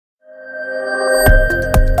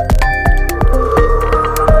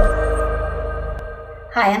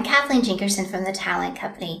Hi, I'm Kathleen Jinkerson from the Talent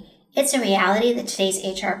Company. It's a reality that today's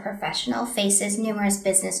HR professional faces numerous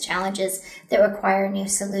business challenges that require new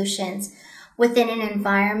solutions. Within an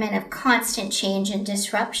environment of constant change and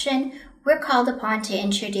disruption, we're called upon to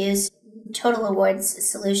introduce total awards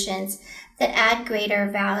solutions that add greater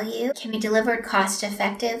value, can be delivered cost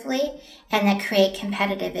effectively, and that create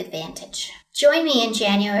competitive advantage. Join me in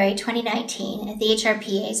January 2019 at the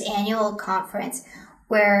HRPA's annual conference,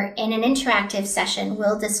 where in an interactive session,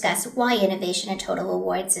 we'll discuss why innovation in total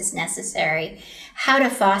awards is necessary, how to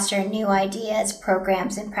foster new ideas,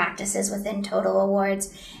 programs, and practices within total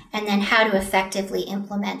awards, and then how to effectively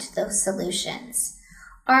implement those solutions.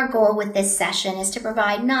 Our goal with this session is to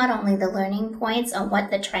provide not only the learning points on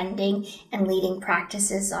what the trending and leading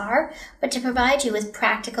practices are, but to provide you with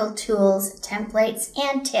practical tools, templates,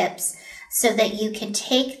 and tips so that you can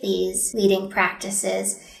take these leading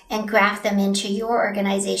practices and graft them into your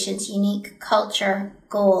organization's unique culture,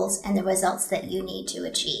 goals, and the results that you need to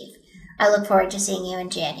achieve. I look forward to seeing you in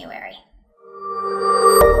January.